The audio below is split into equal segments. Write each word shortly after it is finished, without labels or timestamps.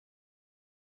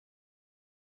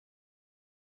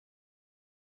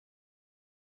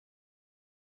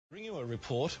Bring you a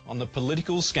report on the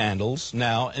political scandals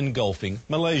now engulfing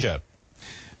Malaysia.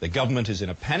 The government is in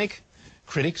a panic,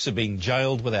 critics are being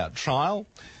jailed without trial,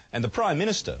 and the Prime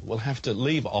Minister will have to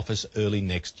leave office early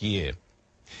next year.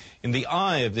 In the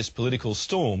eye of this political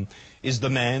storm is the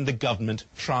man the government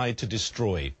tried to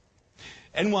destroy.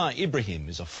 Anwar Ibrahim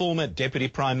is a former Deputy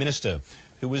Prime Minister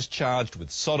who was charged with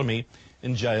sodomy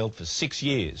and jailed for 6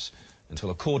 years until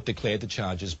a court declared the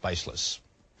charges baseless.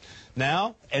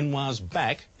 Now, Anwar's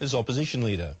back as opposition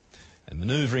leader and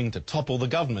manoeuvring to topple the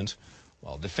government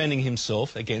while defending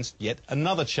himself against yet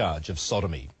another charge of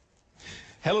sodomy.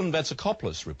 Helen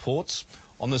Vatsakopoulos reports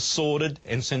on the sordid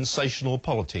and sensational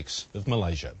politics of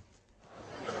Malaysia.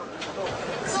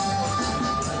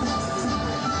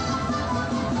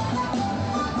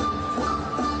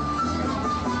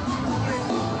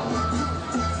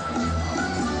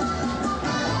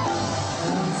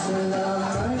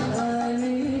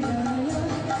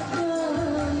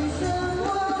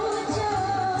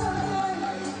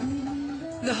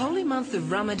 The holy month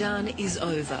of Ramadan is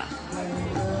over.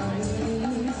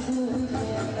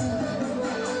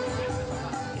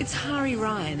 It's Hari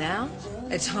Raya now,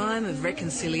 a time of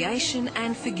reconciliation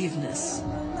and forgiveness.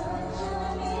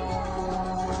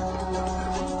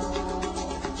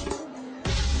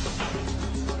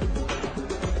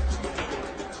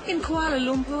 In Kuala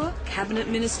Lumpur, cabinet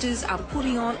ministers are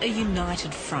putting on a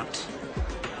united front.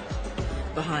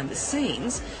 Behind the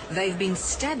scenes, they've been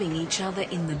stabbing each other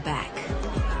in the back.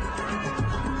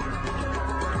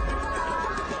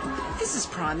 This is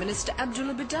Prime Minister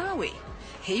Abdullah Badawi.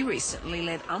 He recently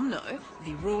led UMNO,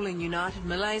 the ruling United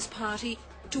Malays Party,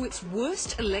 to its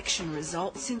worst election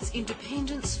result since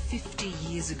independence 50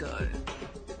 years ago.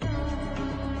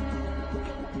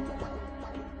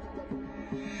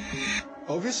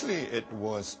 Obviously, it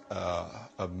was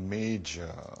a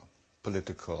major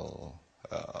political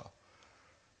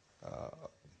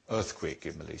earthquake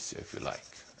in Malaysia, if you like.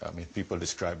 I mean, people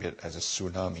describe it as a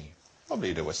tsunami.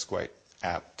 Probably that was quite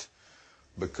apt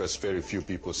because very few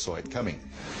people saw it coming.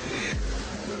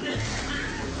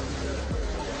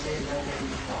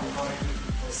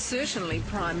 Certainly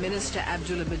Prime Minister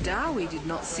Abdullah Badawi did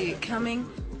not see it coming,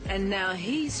 and now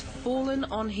he's fallen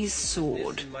on his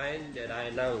sword. This mind that I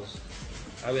announce,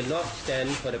 I will not stand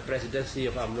for the presidency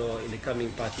of UMNO in the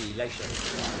coming party election.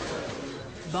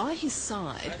 By his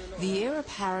side, the heir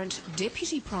apparent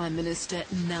Deputy Prime Minister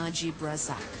Najib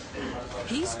Razak.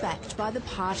 He's backed by the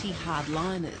party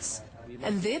hardliners,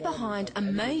 and they're behind a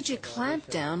major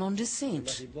clampdown on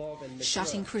dissent,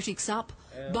 shutting critics up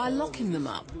by locking them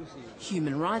up.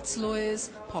 Human rights lawyers,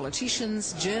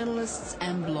 politicians, journalists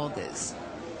and bloggers,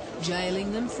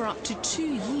 jailing them for up to 2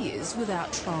 years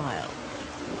without trial.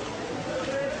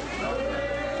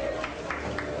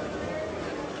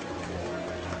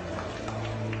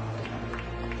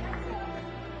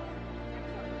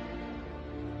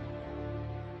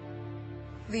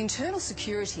 The Internal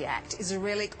Security Act is a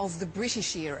relic of the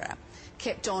British era,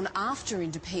 kept on after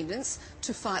independence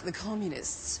to fight the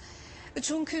communists. The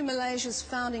Tunku Malaysia's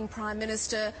founding Prime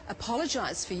Minister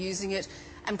apologised for using it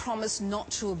and promised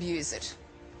not to abuse it.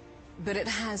 But it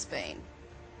has been.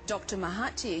 Dr.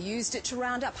 Mahathir used it to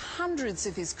round up hundreds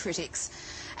of his critics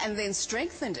and then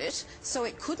strengthened it so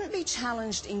it couldn't be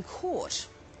challenged in court.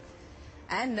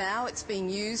 And now it's being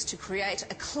used to create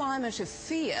a climate of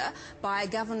fear by a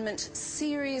government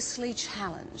seriously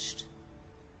challenged.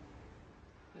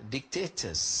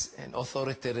 Dictators and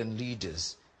authoritarian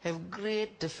leaders have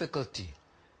great difficulty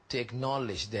to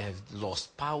acknowledge they have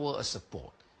lost power or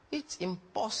support. It's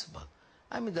impossible.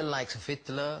 I mean, the likes of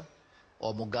Hitler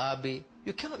or Mugabe,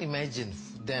 you cannot imagine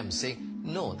them saying,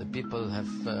 no, the people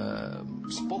have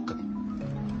spoken.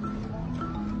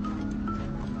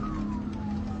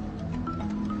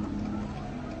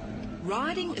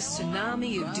 Riding a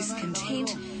tsunami of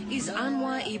discontent is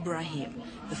Anwar Ibrahim,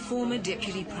 the former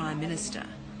Deputy Prime Minister.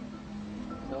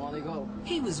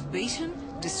 He was beaten,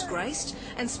 disgraced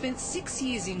and spent 6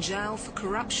 years in jail for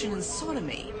corruption and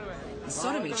sodomy. The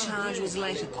sodomy charge was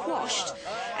later quashed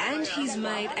and he's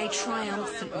made a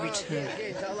triumphant return.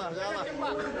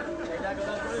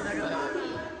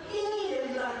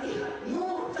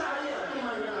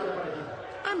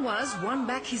 Anwar's won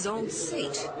back his old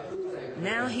seat.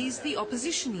 Now he's the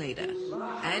opposition leader,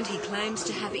 and he claims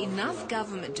to have enough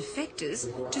government defectors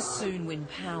to soon win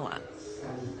power.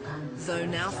 Though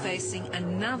now facing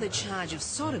another charge of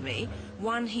sodomy,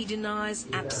 one he denies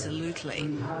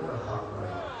absolutely.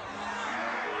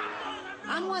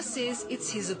 Anwar says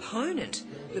it's his opponent,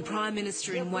 the Prime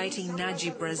Minister-in-waiting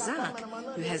Najib Razak,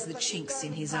 who has the chinks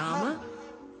in his armour.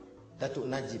 Datuk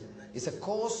Najib is a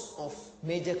cause of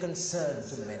major concern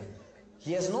to many.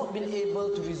 he has not been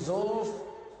able to resolve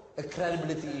a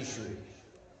credibility issue.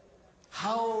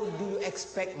 How do you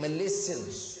expect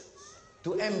Malaysians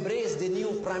to embrace the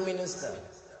new Prime Minister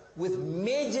with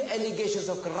major allegations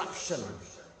of corruption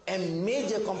and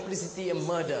major complicity and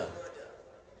murder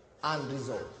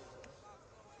unresolved?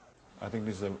 I think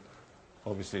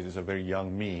obviously this is a very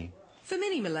young me. For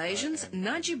many Malaysians,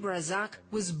 Najib Razak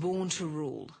was born to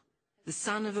rule. The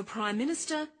son of a Prime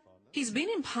Minister, he's been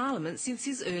in Parliament since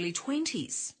his early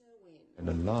 20s. In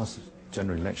the last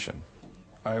general election,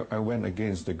 I went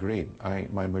against the grain.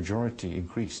 My majority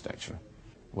increased, actually.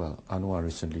 Well, Anwar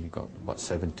recently got about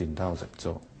 17,000,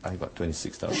 so I got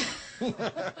 26,000.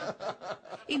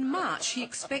 In March, he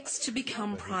expects to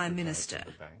become Prime Minister,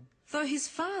 though his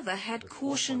father had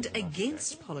cautioned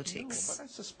against politics. But I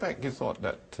suspect he thought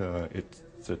that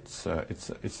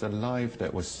it's a life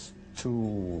that was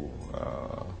too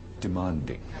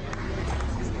demanding.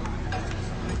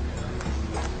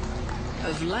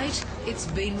 Of late, it's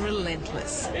been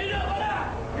relentless.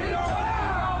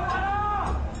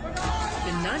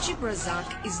 The Najib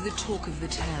Razak is the talk of the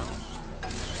town.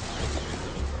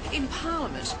 In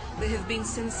Parliament, there have been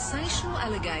sensational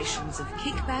allegations of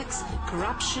kickbacks,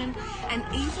 corruption, and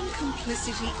even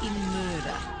complicity in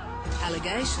murder.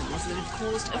 Allegations that have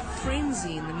caused a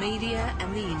frenzy in the media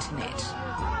and the internet.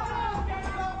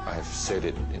 I've said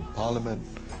it in Parliament,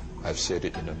 I've said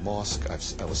it in a mosque,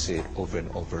 I will say it over and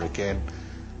over again.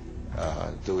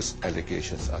 Those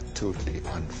allegations are totally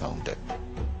unfounded.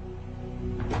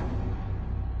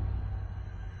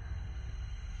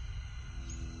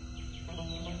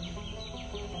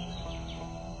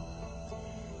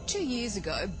 Two years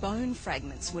ago, bone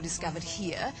fragments were discovered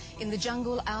here in the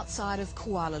jungle outside of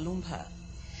Kuala Lumpur.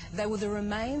 They were the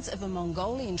remains of a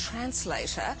Mongolian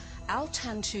translator,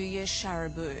 Altantuya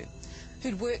Sharabu,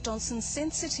 who'd worked on some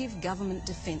sensitive government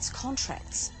defence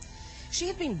contracts. She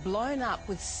had been blown up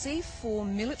with C4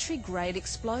 military-grade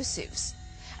explosives,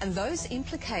 and those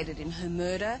implicated in her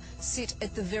murder sit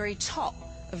at the very top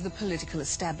of the political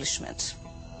establishment.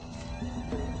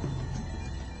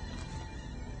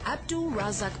 Abdul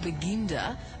Razak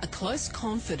Baginda, a close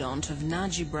confidant of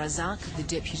Najib Razak, the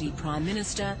Deputy Prime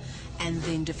Minister and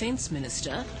then Defence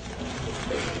Minister,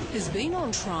 has been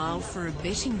on trial for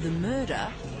abetting the murder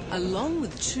along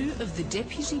with two of the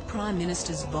Deputy Prime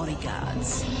Minister's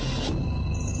bodyguards.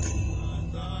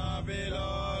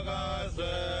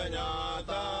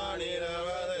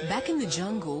 Back in the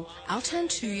jungle,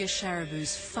 Altantuya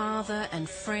Sharabu's father and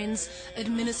friends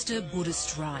administer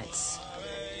Buddhist rites.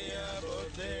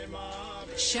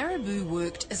 Sharabu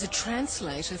worked as a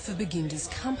translator for Baginda's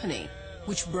company,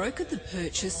 which brokered the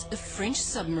purchase of French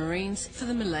submarines for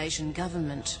the Malaysian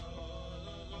government.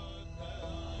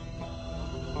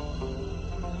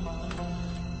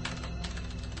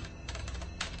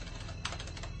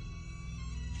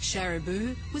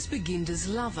 Sharabu was Baginda's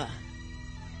lover.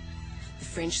 The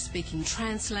French-speaking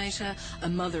translator, a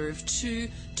mother of two,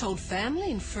 told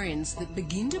family and friends that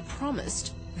Baginda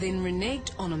promised, then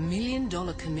reneged on $1 million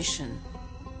commission.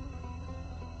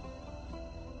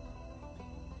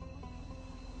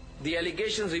 The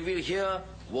allegations revealed here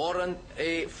warrant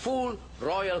a full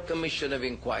royal commission of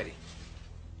inquiry.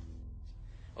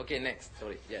 Okay, next.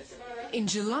 Sorry, yes. In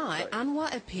July,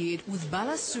 Anwar appeared with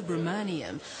Bala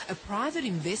Subramaniam, a private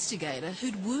investigator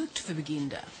who'd worked for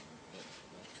Baginda.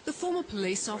 The former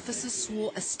police officer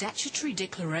swore a statutory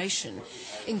declaration,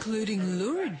 including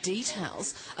lurid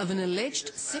details of an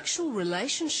alleged sexual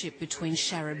relationship between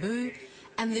Sharabu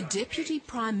and the Deputy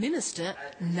Prime Minister,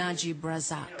 Najib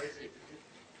Razak.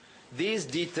 These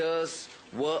details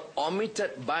were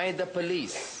omitted by the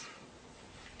police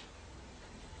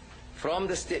from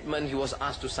the statement he was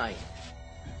asked to sign.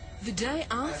 The day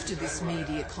after this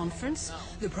media conference,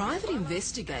 the private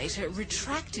investigator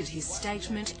retracted his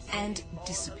statement and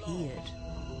disappeared.